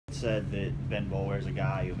said that Ben Bowler is a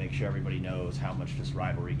guy who makes sure everybody knows how much this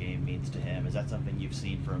rivalry game means to him. Is that something you've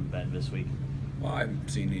seen from Ben this week? Well, I haven't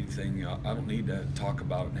seen anything. I don't need to talk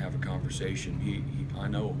about it and have a conversation. I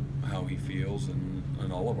know how he feels,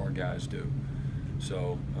 and all of our guys do.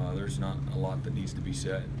 So there's not a lot that needs to be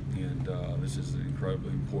said. And this is an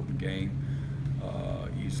incredibly important game,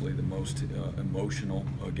 easily the most emotional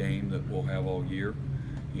game that we'll have all year.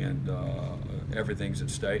 And everything's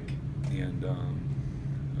at stake. And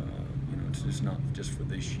you know, it's just not just for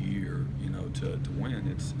this year, you know, to win.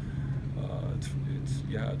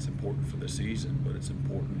 It's important for the season, but it's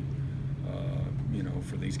important, you know,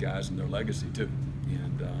 for these guys and their legacy too.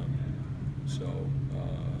 And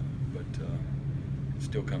but it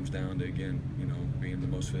still comes down to, again, you know, being the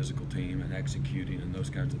most physical team and executing and those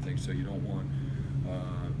kinds of things. So you don't want,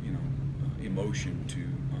 you know, emotion to,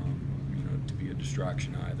 you know, to be a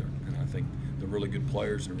distraction either. And I think the really good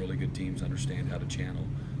players and really good teams understand how to channel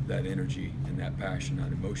that energy and that passion,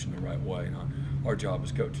 that emotion the right way. And our job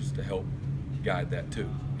as coaches to help guide that too,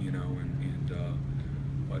 you know.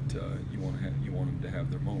 But you want them to have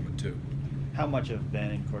their moment too. How much have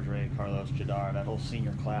Ben and Cordray, Carlos, Jadar, that whole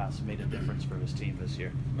senior class made a difference for this team this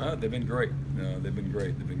year? They've been great. They've been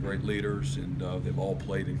great. They've been great leaders, and they've all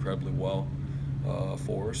played incredibly well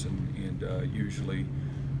for us. And usually,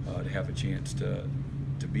 to have a chance to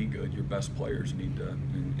be good, your best players need to,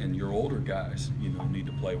 and your older guys, you know, need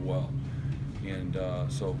to play well. And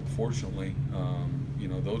so, fortunately, you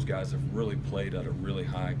know, those guys have really played at a really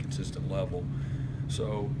high, consistent level.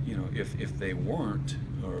 So, you know, if they weren't,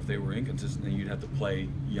 or if they were inconsistent, then you'd have to play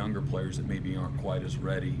younger players that maybe aren't quite as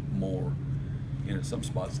ready more. And at some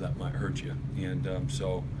spots that might hurt you. And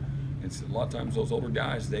so it's a lot of times those older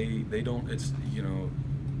guys, they don't, it's, you know,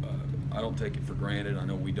 I don't take it for granted. I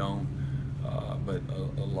know we don't. But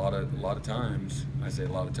a lot of times, I say a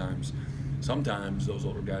lot of times, sometimes those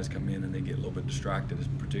older guys come in and they get a little bit distracted,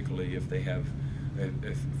 particularly if they have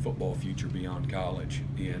a football future beyond college,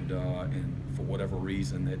 and for whatever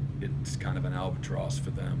reason, it's kind of an albatross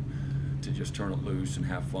for them to just turn it loose and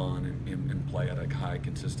have fun and play at a high,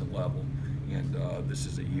 consistent level. And this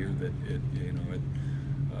is a year that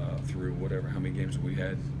through whatever, how many games have we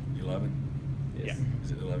had? 11? Yes. Yeah.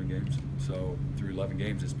 Is it 11 games? So through 11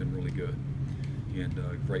 games, it's been really good,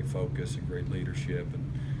 and great focus and great leadership.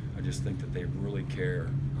 And I just think that they really care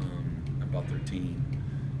about their team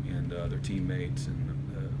and their teammates and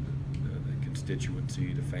the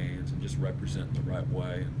constituency, the fans, and just representing the right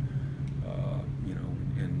way. And you know,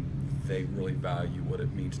 and they really value what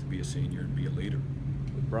it means to be a senior and be a leader.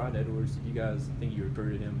 With Brian Edwards, you guys think you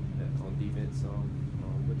recruited him on defense?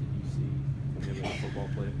 What did you see from him as a football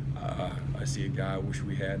player? I see a guy I wish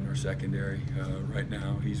we had in our secondary right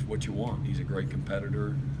now. He's what you want. He's a great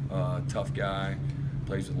competitor, tough guy,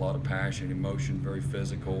 plays with a lot of passion, emotion, very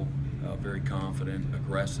physical, very confident,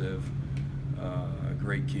 aggressive, a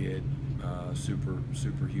great kid,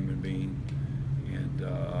 super human being,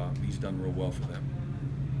 and he's done real well for them.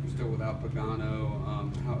 You're still without Pagano.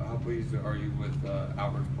 How pleased are you with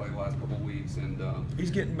Albert's play the last couple of weeks? And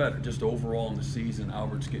he's getting better. Just overall in the season,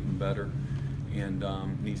 Albert's getting better, and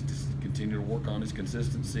needs to continue to work on his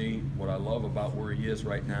consistency. What I love about where he is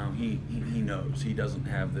right now, he knows he doesn't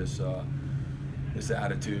have this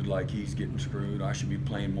attitude like he's getting screwed. I should be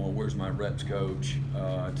playing more. Where's my reps coach?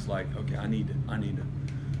 It's like, okay, I need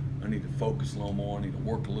to focus a little more. I need to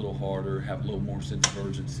work a little harder, have a little more sense of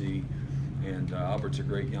urgency. And Albert's a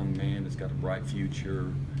great young man that's got a bright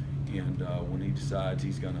future. And when he decides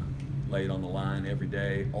he's going to lay it on the line every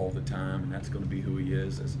day, all the time, and that's going to be who he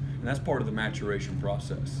is. And that's part of the maturation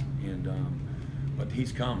process. And but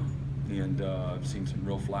he's coming, and I've seen some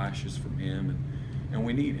real flashes from him, and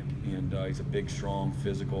we need him. And he's a big, strong,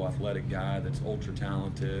 physical, athletic guy that's ultra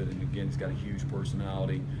talented, and again, he's got a huge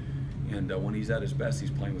personality. And when he's at his best, he's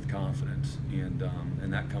playing with confidence, and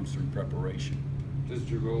that comes through preparation. Does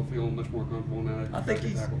Jabril feel much more comfortable now? I think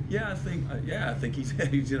he's, I think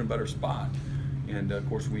he's in a better spot. And of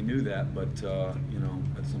course we knew that, but you know,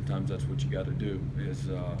 sometimes that's what you got to do is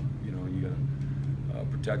you know, you got to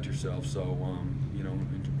protect yourself. So you know,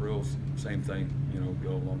 and Jabril's same thing. You know,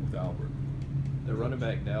 go along with Albert. The running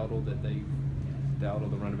back Dowdle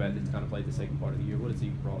the running back that's kind of played the second part of the year. What has he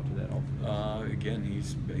brought to that offense? Again,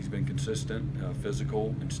 he's been consistent,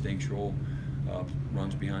 physical, instinctual,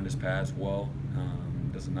 runs behind his pads well,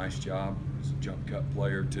 does a nice job. He's a jump cut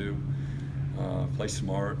player too. Plays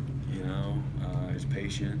smart. You know, is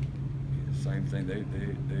patient. Same thing.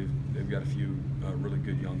 They've got a few really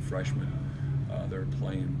good young freshmen. They're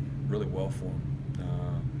playing really well for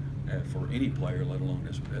them, for any player, let alone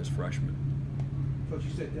as freshmen. Coach,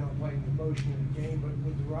 you sat down playing the emotion in the game, but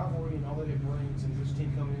with the rivalry and all that it brings, and this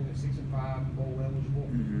team coming in at 5, bowl eligible,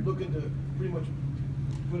 looking to pretty much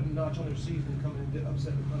put a notch on their season, coming and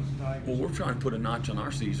upset the Clemson Tigers. Well, we're trying to put a notch on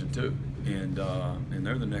our season too, and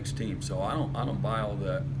they're the next team. So I don't buy all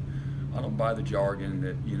that. I don't buy the jargon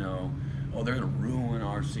that, you know, oh, they're going to ruin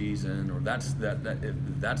our season, or that's if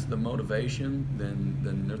that's the motivation,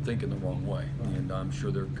 then they're thinking the wrong way. And I'm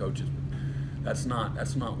sure their coaches. That's not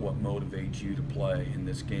what motivates you to play in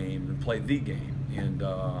this game and play the game. And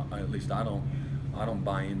at least I don't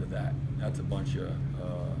buy into that. That's a bunch of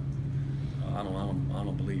I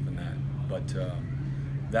don't believe in that. But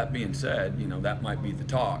that being said, you know, that might be the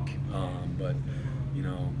talk. But you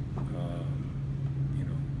know,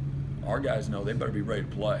 our guys know they better be ready to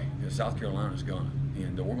play. South Carolina's gonna,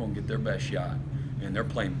 and we're gonna get their best shot. And they're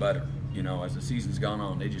playing better. You know, as the season's gone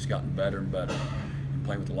on, they've just gotten better and better, and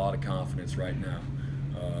playing with a lot of confidence right now.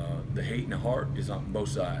 The hate and the heart is on both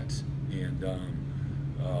sides, and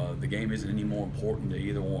the game isn't any more important to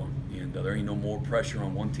either one. And there ain't no more pressure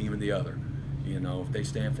on one team or the other. You know, if they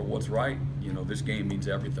stand for what's right, you know, this game means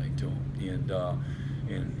everything to them.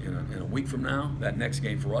 And in a week from now, that next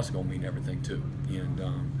game for us is going to mean everything too. And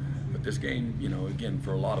but this game, you know, again,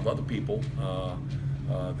 for a lot of other people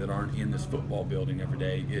that aren't in this football building every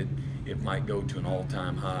day, it might go to an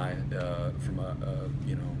all-time high from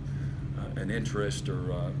you know, an interest,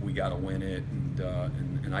 or we got to win it,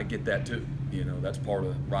 and I get that too. You know, that's part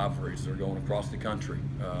of rivalries. They're going across the country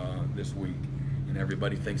this week, and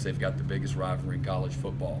everybody thinks they've got the biggest rivalry in college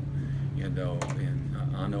football. And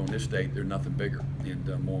I know in this state there's nothing bigger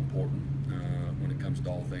and more important when it comes to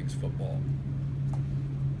all things football.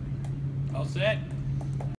 All set.